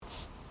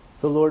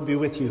The Lord be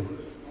with you.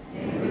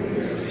 And with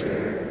your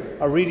spirit.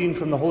 A reading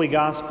from the Holy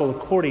Gospel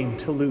according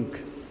to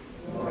Luke.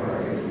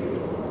 Glory to you,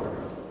 Lord.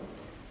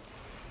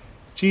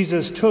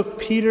 Jesus took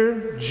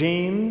Peter,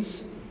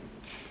 John,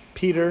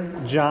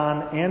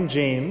 and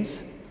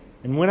James,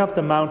 and went up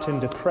the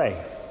mountain to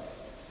pray.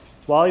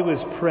 While he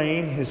was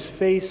praying, his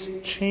face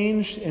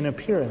changed in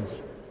appearance,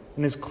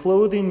 and his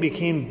clothing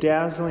became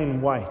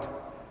dazzling white.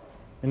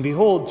 And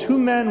behold, two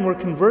men were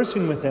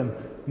conversing with him,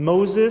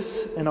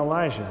 Moses and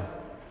Elijah,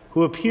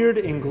 who appeared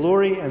in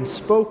glory and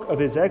spoke of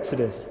his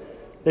exodus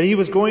that he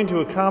was going to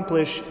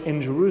accomplish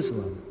in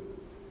Jerusalem.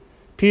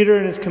 Peter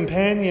and his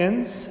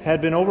companions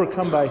had been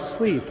overcome by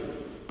sleep,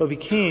 but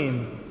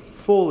became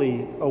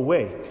fully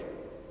awake.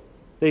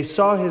 They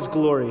saw his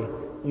glory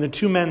and the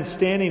two men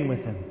standing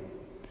with him.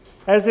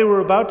 As they were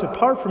about to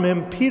part from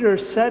him, Peter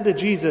said to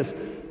Jesus,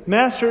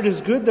 "Master, it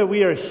is good that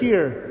we are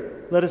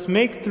here. Let us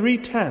make 3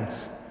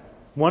 tents,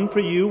 one for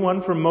you,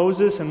 one for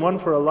Moses, and one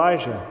for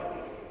Elijah."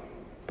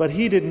 But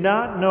he did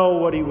not know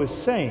what he was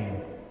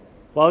saying.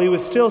 While he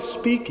was still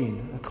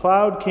speaking, a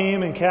cloud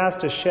came and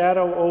cast a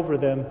shadow over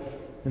them,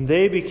 and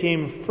they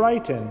became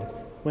frightened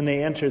when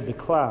they entered the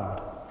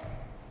cloud.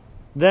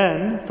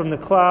 Then from the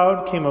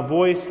cloud came a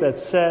voice that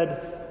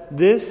said,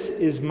 "This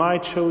is my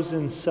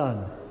chosen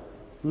Son.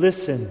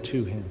 Listen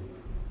to him."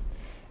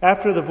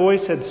 After the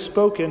voice had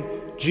spoken,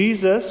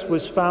 Jesus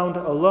was found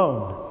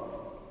alone.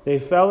 They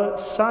fell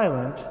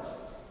silent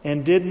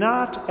and did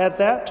not at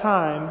that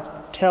time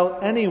tell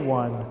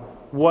anyone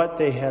what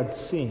they had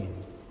seen.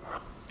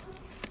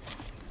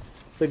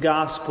 The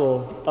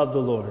Gospel of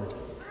the Lord.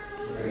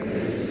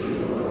 Praise to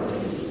you, Lord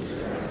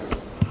Jesus Christ.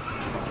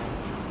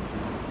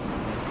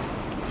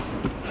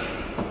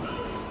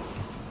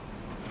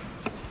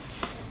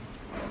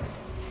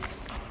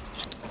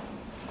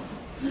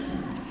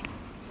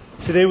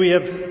 Today we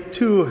have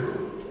two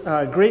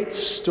great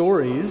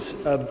stories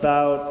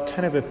about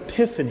kind of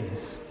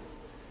epiphanies.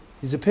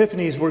 These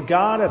epiphanies where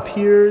God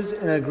appears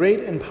in a great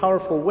and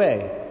powerful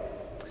way.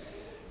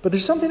 But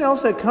there's something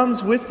else that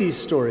comes with these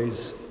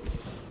stories,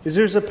 is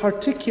there's a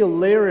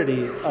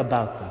particularity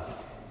about them.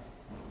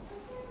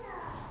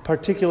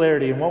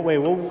 Particularity in what way?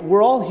 Well,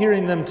 we're all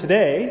hearing them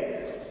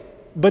today,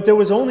 but there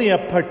was only a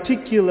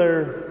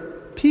particular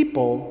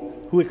people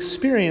who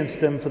experienced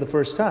them for the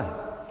first time.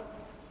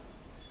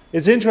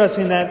 It's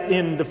interesting that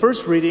in the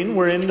first reading,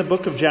 we're in the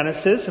book of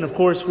Genesis, and of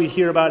course we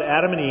hear about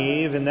Adam and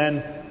Eve, and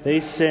then they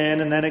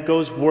sin, and then it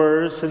goes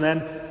worse, and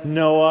then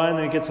Noah, and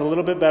then it gets a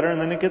little bit better, and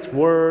then it gets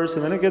worse,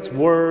 and then it gets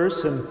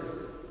worse, and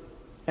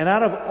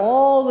out of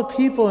all the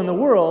people in the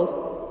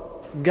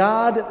world,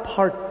 God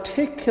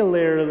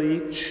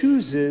particularly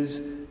chooses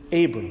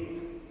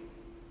Abram.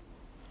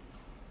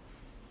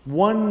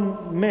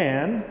 One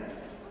man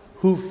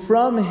who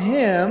from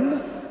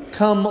him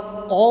come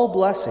all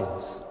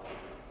blessings.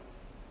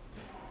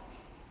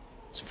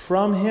 It's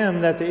from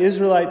him that the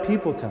Israelite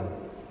people come.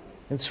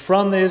 It's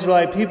from the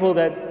Israelite people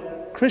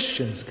that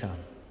Christians come.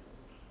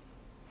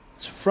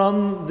 It's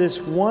from this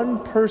one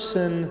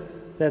person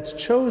that's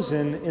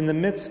chosen in the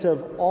midst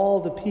of all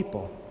the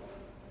people.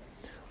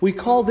 We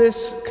call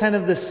this kind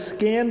of the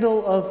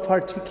scandal of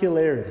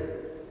particularity.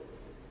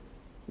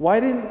 Why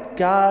didn't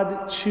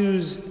God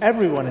choose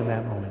everyone in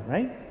that moment,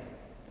 right?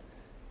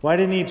 Why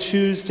didn't he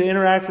choose to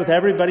interact with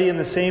everybody in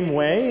the same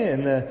way,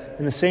 in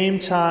the same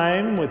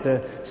time, with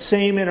the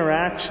same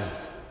interactions?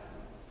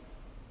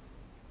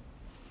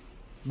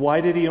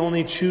 Why did he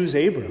only choose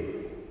Abram?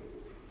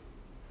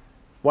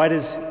 Why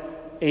does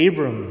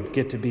Abram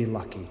get to be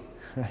lucky,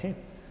 right?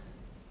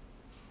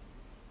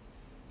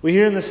 We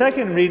hear in the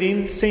second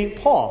reading St.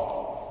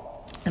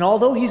 Paul. And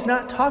although he's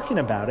not talking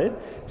about it,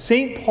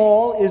 St.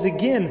 Paul is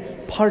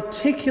again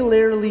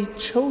particularly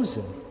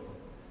chosen.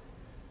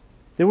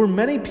 There were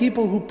many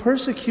people who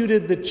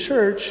persecuted the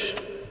church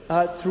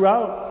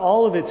throughout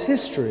all of its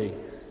history.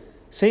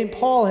 St.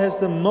 Paul has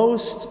the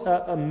most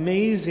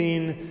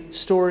amazing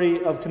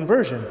story of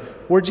conversion,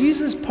 where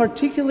Jesus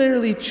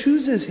particularly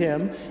chooses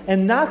him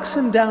and knocks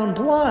him down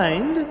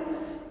blind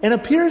and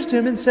appears to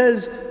him and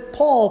says,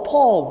 Paul,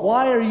 Paul,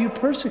 why are you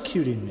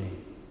persecuting me?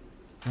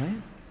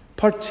 Right?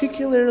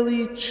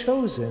 Particularly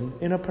chosen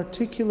in a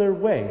particular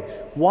way.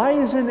 Why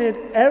isn't it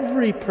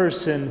every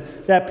person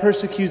that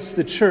persecutes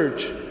the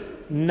church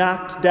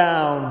knocked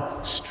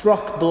down,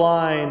 struck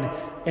blind,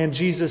 and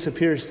Jesus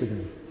appears to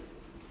them?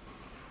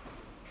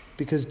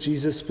 Because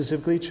Jesus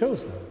specifically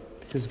chose them.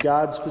 Because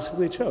God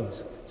specifically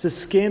chose. It's a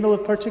scandal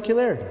of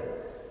particularity.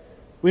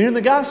 We hear in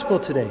the gospel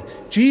today,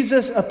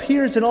 Jesus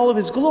appears in all of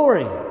his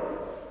glory.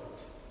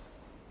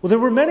 Well, there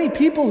were many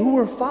people who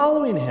were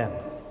following him.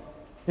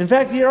 In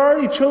fact, he had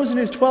already chosen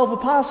his 12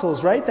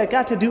 apostles, right? That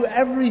got to do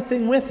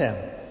everything with him.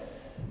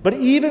 But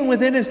even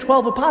within his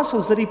 12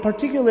 apostles that he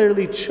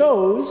particularly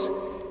chose,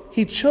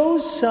 he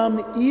chose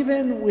some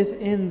even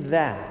within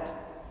that.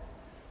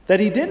 That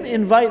he didn't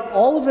invite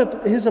all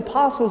of his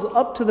apostles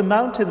up to the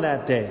mountain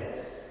that day,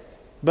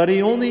 but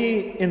he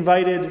only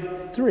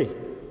invited 3.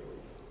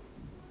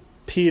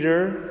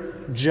 Peter,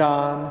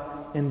 John,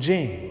 and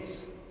James.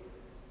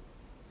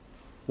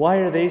 Why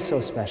are they so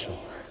special?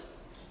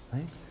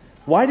 Right?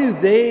 Why do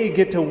they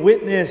get to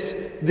witness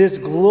this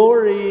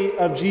glory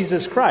of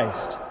Jesus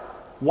Christ?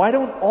 Why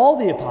don't all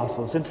the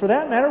apostles? And for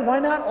that matter, why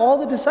not all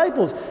the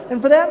disciples?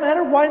 And for that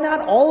matter, why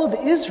not all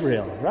of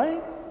Israel,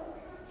 right?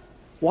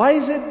 Why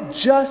is it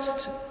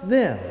just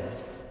them?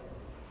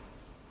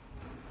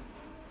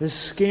 This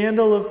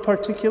scandal of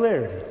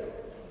particularity.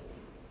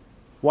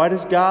 Why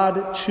does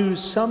God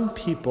choose some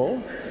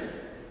people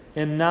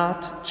and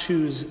not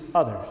choose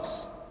others?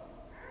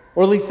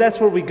 Or at least that's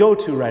where we go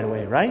to right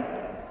away, right?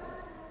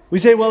 We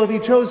say, well, if he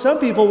chose some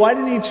people, why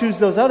didn't he choose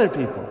those other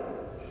people?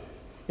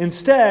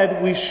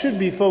 Instead, we should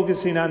be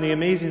focusing on the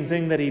amazing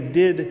thing that he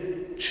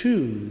did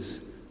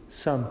choose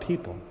some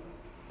people.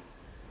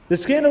 The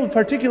scandal of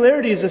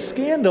particularity is a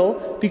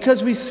scandal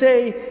because we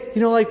say,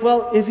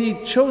 well, if he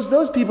chose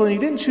those people and he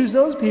didn't choose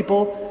those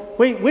people,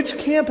 wait, which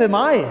camp am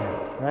I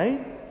in,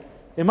 right?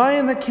 Am I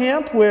in the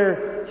camp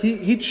where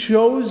he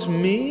chose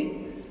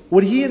me?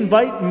 Would he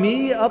invite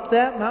me up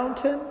that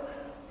mountain?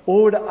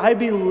 Or would I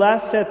be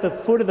left at the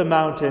foot of the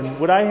mountain?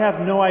 Would I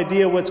have no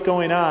idea what's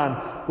going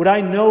on? Would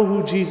I know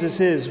who Jesus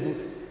is?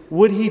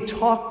 Would he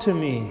talk to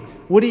me?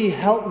 Would he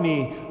help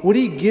me? Would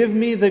he give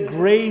me the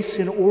grace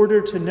in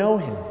order to know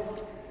him?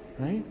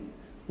 Right?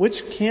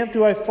 Which camp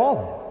do I fall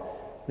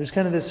in? There's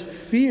kind of this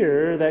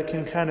fear that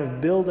can kind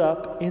of build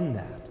up in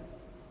that.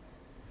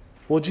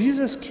 Well,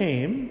 Jesus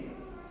came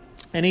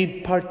and he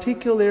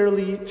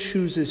particularly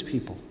chooses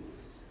people.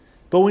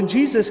 But when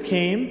Jesus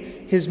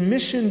came, his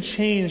mission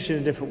changed in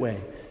a different way.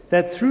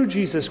 That through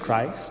Jesus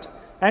Christ,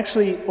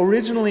 actually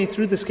originally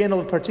through the scandal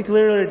of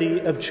particularity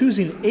of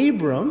choosing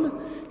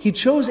Abram, he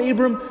chose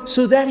Abram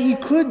so that he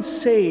could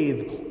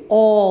save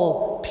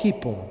all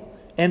people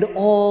and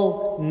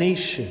all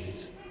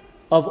nations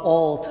of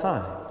all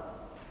time.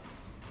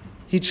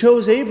 He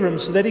chose Abram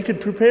so that he could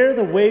prepare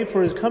the way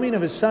for his coming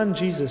of his son,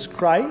 Jesus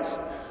Christ,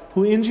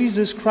 who in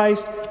Jesus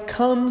Christ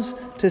comes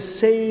to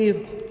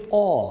save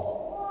all.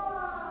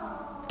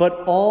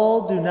 But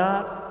all do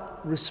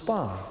not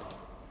respond.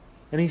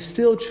 And he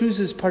still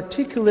chooses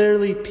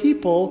particularly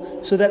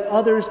people so that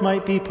others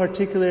might be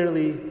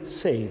particularly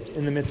saved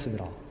in the midst of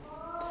it all.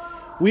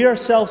 We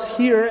ourselves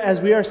here, as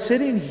we are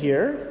sitting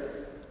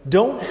here,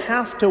 don't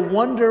have to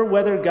wonder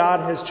whether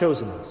God has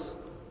chosen us.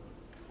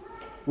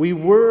 We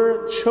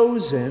were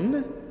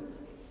chosen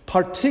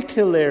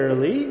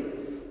particularly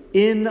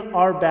in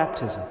our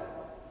baptism.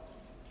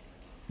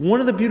 One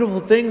of the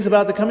beautiful things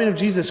about the coming of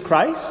Jesus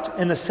Christ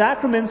and the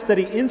sacraments that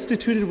he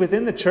instituted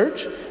within the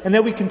church and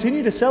that we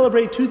continue to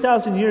celebrate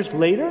 2,000 years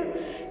later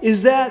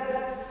is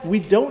that we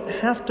don't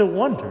have to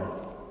wonder.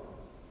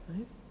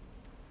 Right?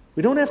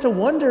 We don't have to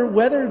wonder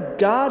whether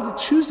God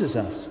chooses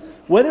us,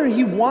 whether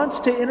he wants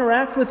to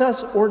interact with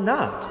us or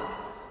not.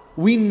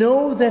 We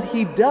know that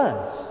he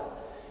does.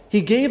 He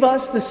gave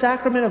us the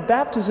sacrament of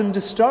baptism to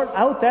start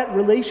out that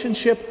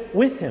relationship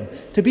with him,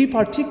 to be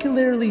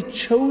particularly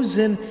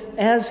chosen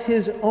as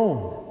his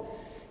own.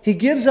 He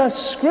gives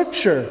us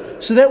Scripture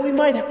so that we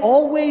might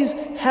always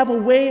have a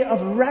way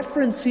of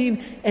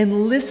referencing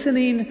and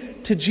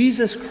listening to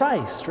Jesus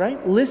Christ,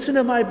 right? Listen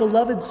to my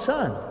beloved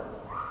Son.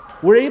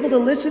 We're able to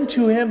listen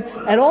to him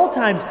at all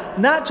times,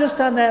 not just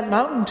on that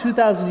mountain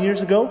 2,000 years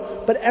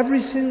ago, but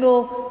every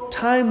single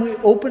time we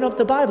open up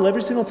the Bible,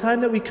 every single time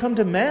that we come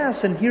to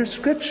Mass and hear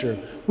Scripture,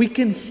 we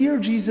can hear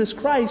Jesus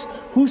Christ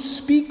who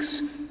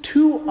speaks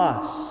to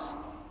us.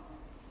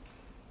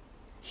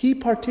 He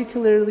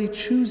particularly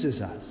chooses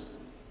us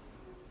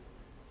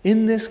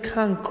in this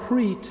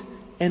concrete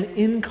and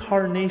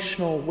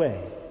incarnational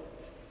way.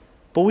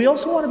 But we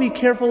also want to be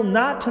careful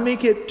not to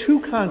make it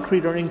too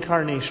concrete or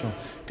incarnational,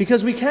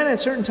 because we can at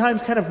certain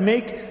times kind of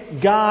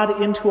make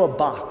God into a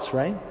box,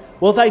 right?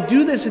 Well, if I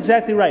do this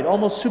exactly right,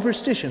 almost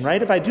superstition,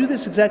 right? If I do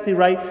this exactly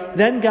right,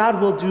 then God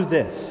will do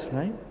this,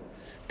 right?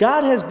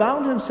 God has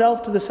bound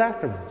himself to the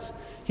sacraments.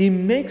 He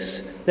makes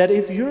that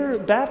if you're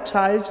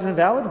baptized in a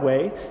valid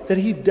way, that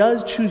he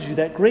does choose you,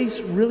 that grace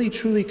really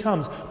truly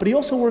comes. But he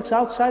also works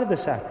outside of the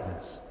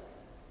sacraments.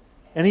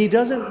 And he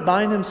doesn't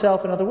bind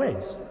himself in other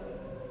ways.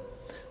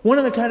 One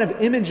of the kind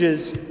of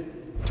images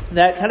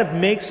that kind of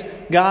makes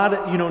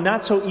God,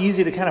 not so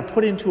easy to kind of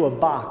put into a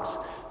box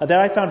that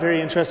I found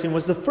very interesting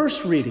was the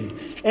first reading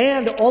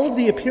and all of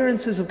the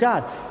appearances of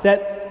God.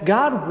 That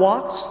God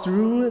walks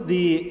through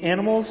the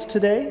animals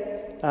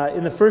today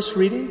in the first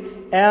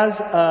reading as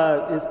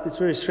it's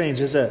very strange,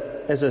 as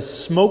a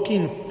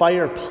smoking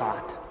fire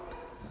pot,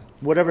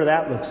 whatever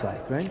that looks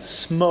like, right?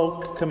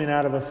 Smoke coming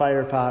out of a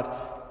fire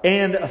pot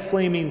and a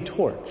flaming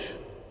torch.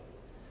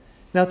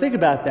 Now think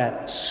about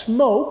that.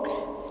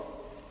 Smoke,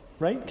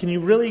 right? Can you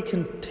really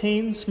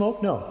contain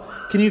smoke? No.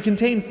 Can you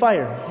contain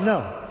fire?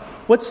 No.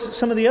 What's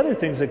some of the other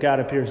things that God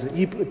appears as?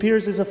 He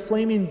appears as a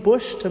flaming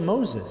bush to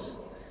Moses.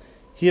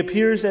 He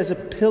appears as a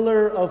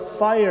pillar of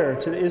fire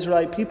to the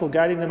Israelite people,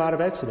 guiding them out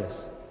of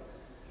Exodus.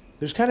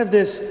 There's kind of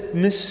this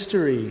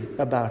mystery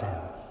about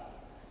him.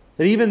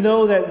 That even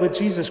though that with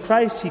Jesus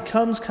Christ he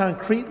comes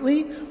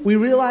concretely, we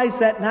realize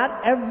that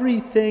not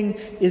everything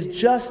is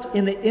just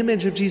in the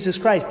image of Jesus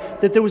Christ.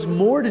 That there was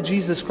more to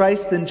Jesus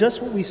Christ than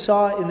just what we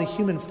saw in the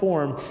human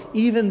form,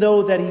 even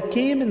though that he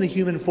came in the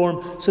human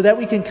form so that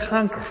we can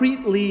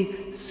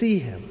concretely see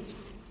him.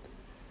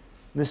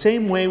 In the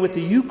same way with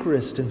the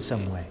Eucharist in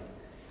some way.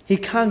 He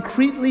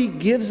concretely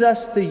gives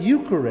us the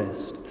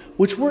Eucharist,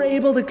 which we're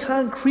able to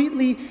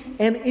concretely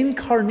and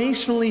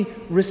incarnationally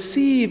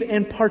receive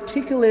and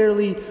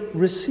particularly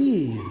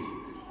receive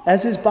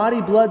as his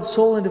body, blood,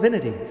 soul, and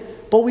divinity.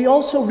 But we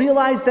also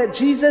realize that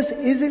Jesus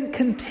isn't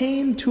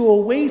contained to a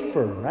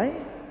wafer,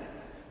 right?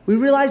 We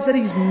realize that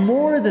he's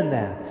more than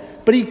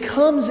that. But he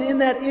comes in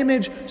that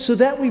image so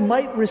that we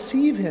might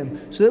receive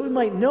him, so that we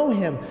might know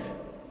him,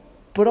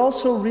 but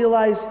also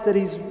realize that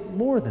he's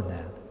more than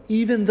that,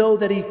 even though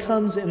that he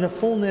comes in the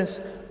fullness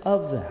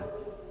of that.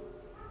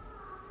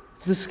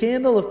 It's the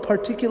scandal of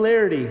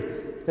particularity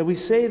that we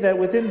say that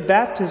within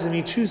baptism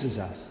he chooses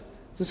us.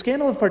 It's a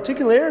scandal of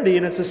particularity,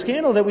 and it's a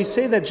scandal that we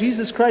say that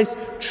Jesus Christ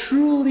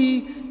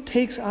truly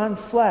takes on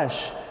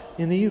flesh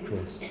in the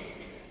Eucharist.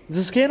 It's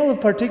a scandal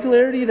of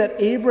particularity that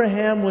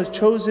Abraham was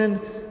chosen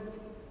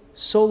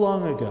so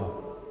long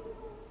ago.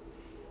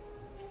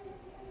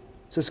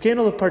 It's a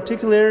scandal of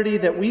particularity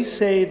that we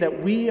say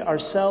that we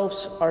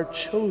ourselves are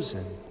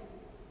chosen.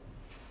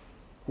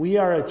 We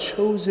are a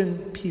chosen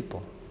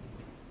people.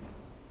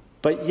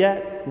 But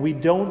yet, we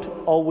don't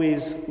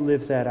always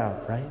live that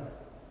out, right?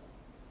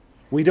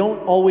 We don't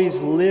always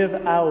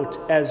live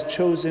out as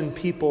chosen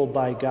people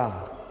by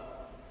God.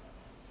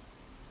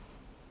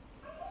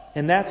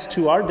 And that's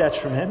to our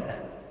detriment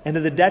and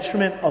to the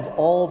detriment of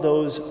all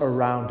those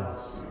around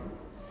us.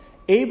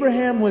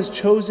 Abraham was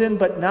chosen,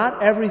 but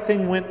not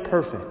everything went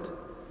perfect.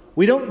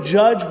 We don't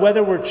judge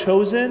whether we're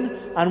chosen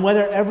on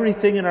whether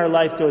everything in our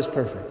life goes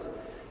perfect.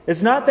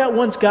 It's not that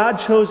once God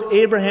chose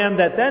Abraham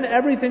that then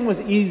everything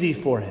was easy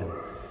for him.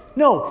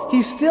 No,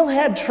 he still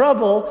had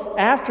trouble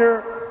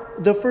after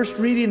the first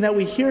reading that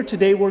we hear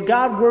today where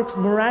God worked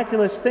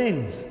miraculous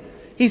things.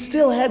 He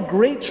still had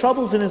great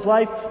troubles in his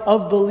life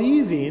of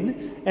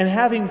believing and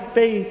having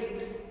faith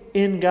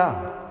in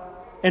God.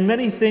 And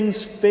many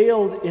things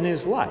failed in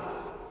his life.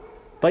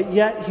 But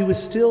yet he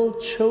was still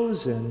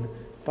chosen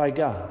by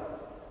God.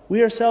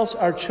 We ourselves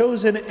are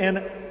chosen, and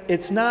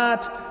it's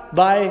not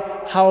by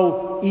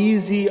how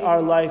easy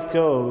our life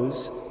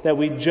goes that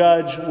we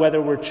judge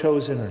whether we're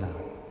chosen or not.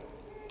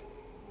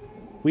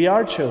 We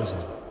are chosen,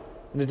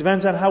 and it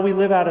depends on how we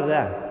live out of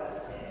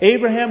that.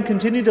 Abraham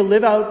continued to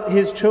live out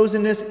his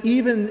chosenness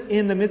even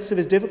in the midst of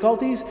his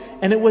difficulties,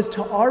 and it was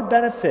to our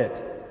benefit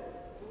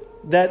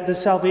that the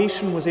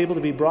salvation was able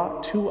to be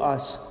brought to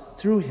us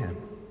through him.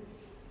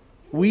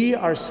 We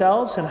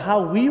ourselves and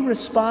how we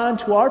respond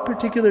to our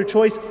particular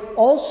choice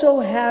also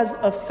has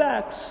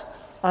effects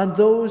on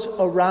those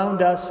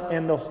around us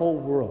and the whole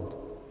world.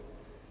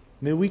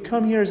 May we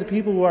come here as a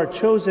people who are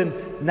chosen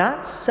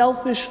not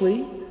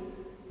selfishly,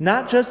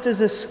 not just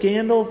as a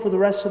scandal for the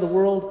rest of the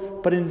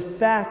world, but in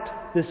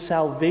fact the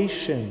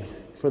salvation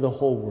for the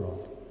whole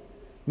world.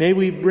 May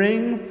we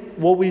bring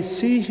what we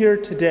see here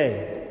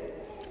today,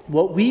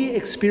 what we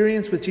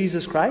experience with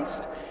Jesus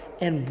Christ,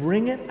 and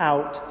bring it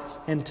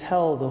out and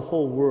tell the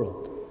whole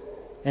world.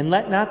 And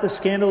let not the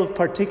scandal of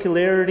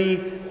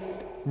particularity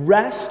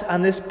rest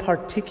on this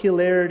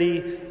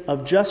particularity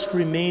of just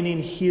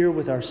remaining here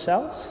with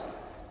ourselves,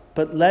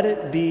 but let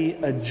it be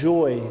a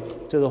joy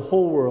to the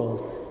whole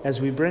world as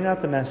we bring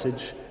out the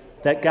message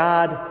that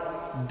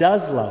God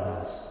does love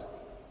us,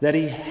 that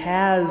he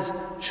has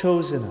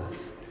chosen us,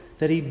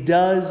 that he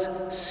does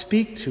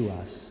speak to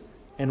us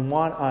and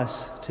want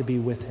us to be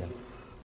with him.